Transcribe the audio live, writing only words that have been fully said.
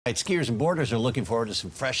Right, skiers and boarders are looking forward to some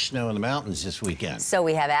fresh snow in the mountains this weekend. So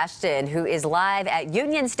we have Ashton, who is live at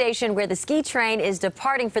Union Station, where the ski train is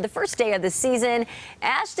departing for the first day of the season.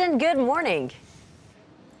 Ashton, good morning.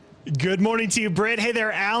 Good morning to you, Britt. Hey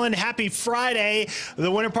there, Alan. Happy Friday.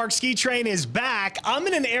 The Winter Park ski train is back. I'm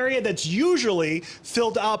in an area that's usually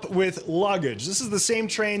filled up with luggage. This is the same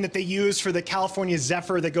train that they use for the California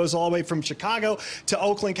Zephyr that goes all the way from Chicago to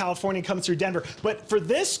Oakland, California, comes through Denver. But for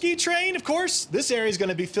this ski train, of course, this area is going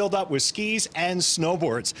to be filled up with skis and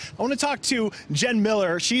snowboards. I want to talk to Jen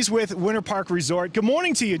Miller. She's with Winter Park Resort. Good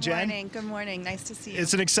morning to you, Jen. Good morning. Good morning. Nice to see you.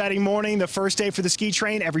 It's an exciting morning. The first day for the ski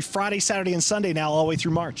train every Friday, Saturday, and Sunday now all the way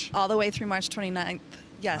through March. All the way through March 29th.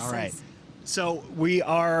 Yes. All right. So we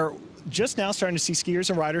are just now starting to see skiers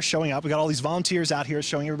and riders showing up. We got all these volunteers out here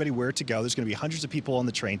showing everybody where to go. There's going to be hundreds of people on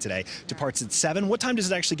the train today. Departs at 7. What time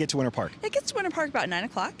does it actually get to Winter Park? It gets to Winter Park about 9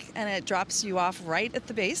 o'clock, and it drops you off right at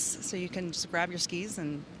the base, so you can just grab your skis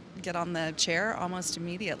and get on the chair almost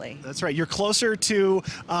immediately. That's right. You're closer to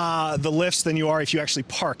the lifts than you are if you actually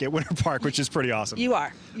park at Winter Park, which is pretty awesome. You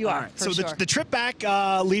are. You are. Right. So sure. the trip back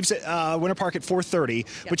leaves at Winter Park at 4:30, Yep.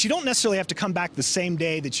 but you don't necessarily have to come back the same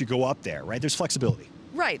day that you go up there, right? There's flexibility.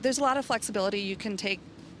 Right. There's a lot of flexibility. You can take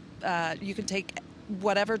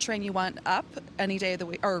whatever train you want up any day of the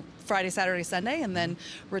week, or Friday, Saturday, Sunday, and then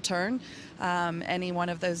return any one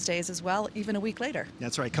of those days as well, even a week later.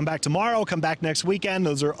 That's right. Come back tomorrow, come back next weekend.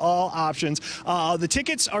 Those are all options. The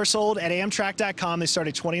tickets are sold at Amtrak.com. They start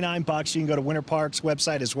at $29. You can go to Winter Park's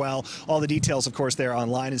website as well. All the details, of course, there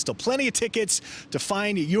online. And still plenty of tickets to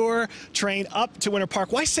find your train up to Winter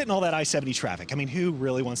Park. Why sit in all that I-70 traffic? I mean, who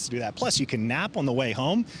really wants to do that? Plus, you can nap on the way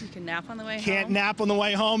home. You can nap on the way home. Can't nap on the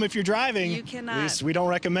way home if you're driving. You cannot. At least we don't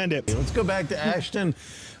recommend it. Let's go back to Ashton.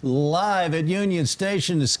 Live at Union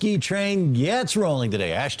Station, the ski train gets rolling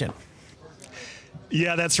today. Ashton.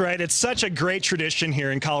 Yeah, that's right. It's such a great tradition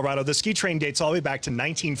here in Colorado. The ski train dates all the way back to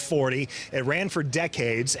 1940. It ran for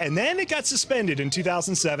decades, and then it got suspended in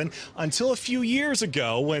 2007 until a few years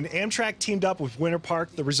ago when Amtrak teamed up with Winter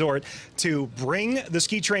Park, the resort, to bring the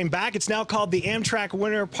ski train back. It's now called the Amtrak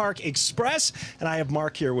Winter Park Express, and I have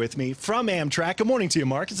Mark here with me from Amtrak. Good morning to you,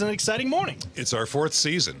 Mark. It's an exciting morning. It's our 4th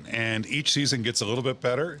season, and each season gets a little bit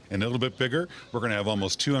better and a little bit bigger. We're going to have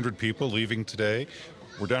almost 200 people leaving today.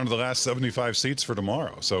 We're down to the last 75 seats for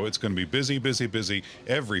tomorrow, so it's going to be busy, busy, busy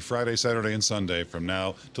every Friday, Saturday, and Sunday from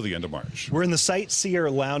now till the end of March. We're in the Sightseer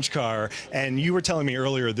lounge car, and you were telling me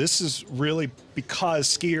earlier this is really because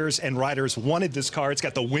skiers and riders wanted this car. It's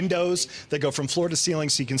got the windows that go from floor to ceiling,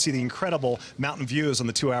 so you can see the incredible mountain views on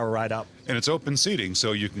the 2-hour ride up. And it's open seating,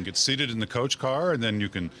 so you can get seated in the coach car, and then you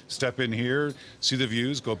can step in here, see the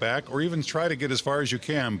views, go back, or even try to get as far as you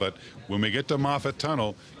can. But when we get to Moffett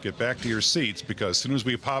Tunnel, get back to your seats, because as soon as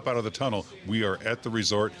we pop out of the tunnel, we are at the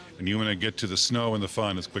resort, and you want to get to the snow and the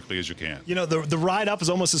fun as quickly as you can. You know, the ride up is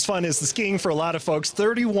almost as fun as the skiing for a lot of folks.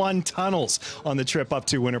 31 tunnels on the trip up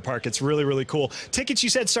to Winter Park. It's really, really cool. Tickets, you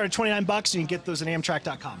said, start at $29, and you can get those at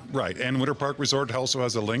Amtrak.com. Right, and Winter Park Resort also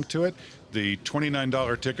has a link to it. The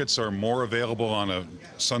 $29 tickets are more available on a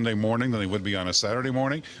Sunday morning than they would be on a Saturday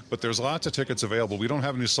morning, but there's lots of tickets available. We don't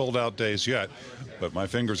have any sold-out days yet, but my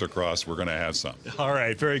fingers are crossed we're going to have some. All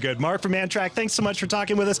right, very good. Mark from Amtrak, thanks so much for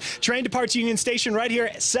talking with us. Train departs Union Station right here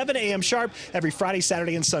at 7 a.m. sharp every Friday,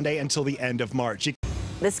 Saturday, and Sunday until the end of March.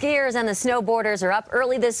 The skiers and the snowboarders are up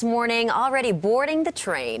early this morning, already boarding the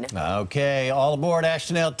train. Okay, all aboard.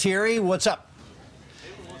 Ashton Altieri, what's up?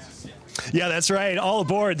 Yeah, that's right. All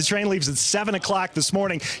aboard. The train leaves at 7 o'clock this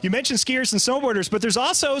morning. You mentioned skiers and snowboarders, but there's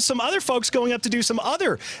also some other folks going up to do some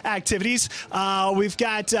other activities. We've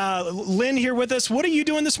got Lynn here with us. What are you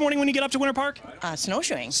doing this morning when you get up to Winter Park?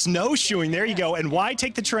 Snowshoeing. Snowshoeing. There you go. And why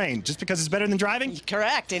take the train? Just because it's better than driving?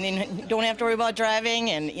 Correct. And you don't have to worry about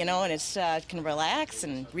driving, and and it's can relax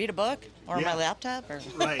and read a book or my laptop. Or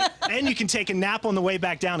Right. And you can take a nap on the way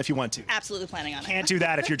back down if you want to. Absolutely planning on it. Can't do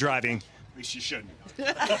that if you're driving. At least you shouldn't.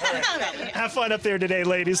 Have fun up there today,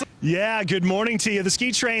 ladies. Yeah, good morning to you. The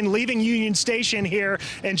ski train leaving Union Station here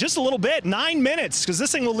in just a little bit, 9 minutes, because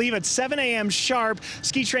this thing will leave at 7 a.m. sharp.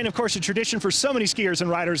 Ski train, of course, a tradition for so many skiers and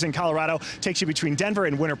riders in Colorado. Takes you between Denver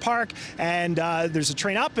and Winter Park, and there's a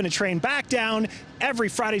train up and a train back down every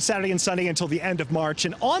Friday, Saturday, and Sunday until the end of March.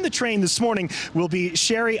 And on the train this morning will be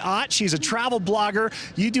Sherry Ott. She's a travel blogger.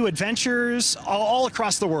 You do adventures all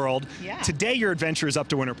across the world. Yeah. Today, your adventure is up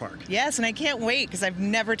to Winter Park. Yes, and I can't wait because I've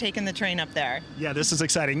never taken the train up there. Yeah, this is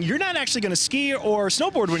exciting. you're not actually going to ski or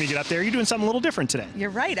snowboard when you get up there. You're doing something a little different today. You're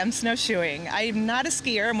right. I'm snowshoeing. I'm not a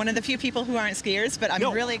skier. I'm one of the few people who aren't skiers, but I'm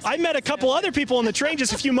really excited. I met a couple other people on the train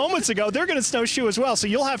just a few moments ago. They're going to snowshoe as well, so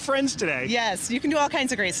you'll have friends today. Yes, you can do all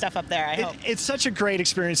kinds of great stuff up there, I hope. It's such a great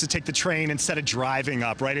experience to take the train instead of driving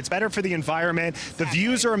up, right? It's better for the environment. The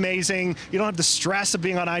views are amazing. You don't have the stress of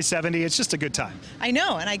being on I-70. It's just a good time. I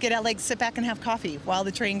know, and I get to sit back and have coffee while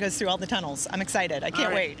the train goes through all the tunnels. I'm excited. I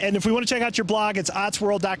can't wait. And if we want to check out your blog, it's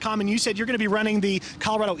ottsworld.com. And you said you're going to be running the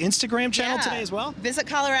Colorado Instagram channel today as well? Visit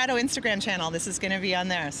Colorado Instagram channel. This is going to be on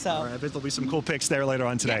there. So. All right, I bet there'll be some cool pics there later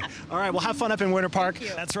on today. Yeah. All right, well, have fun up in Winter Park. Thank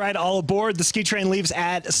you. That's right, all aboard. The ski train leaves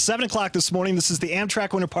at 7 o'clock this morning. This is the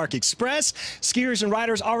Amtrak Winter Park Express. Skiers and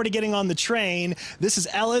riders already getting on the train. This is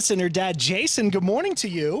Ellis and her dad, Jason. Good morning to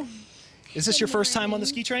you. Is this your first time on the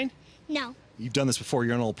ski train? No. You've done this before.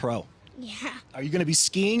 You're an old pro. Yeah. Are you going to be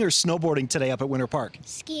skiing or snowboarding today up at Winter Park?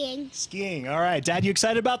 Skiing. Skiing. All right. Dad, you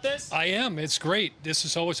excited about this? I am. It's great. This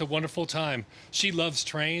is always a wonderful time. She loves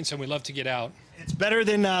trains, and we love to get out. It's better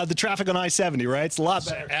than the traffic on I-70, right? It's a lot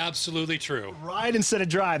better. Absolutely true. Ride instead of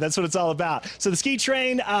drive. That's what it's all about. So the ski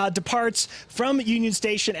train departs from Union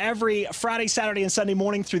Station every Friday, Saturday, and Sunday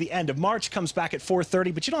morning through the end of March. Comes back at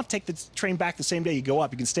 4:30, but you don't have to take the train back the same day you go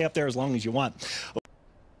up. You can stay up there as long as you want.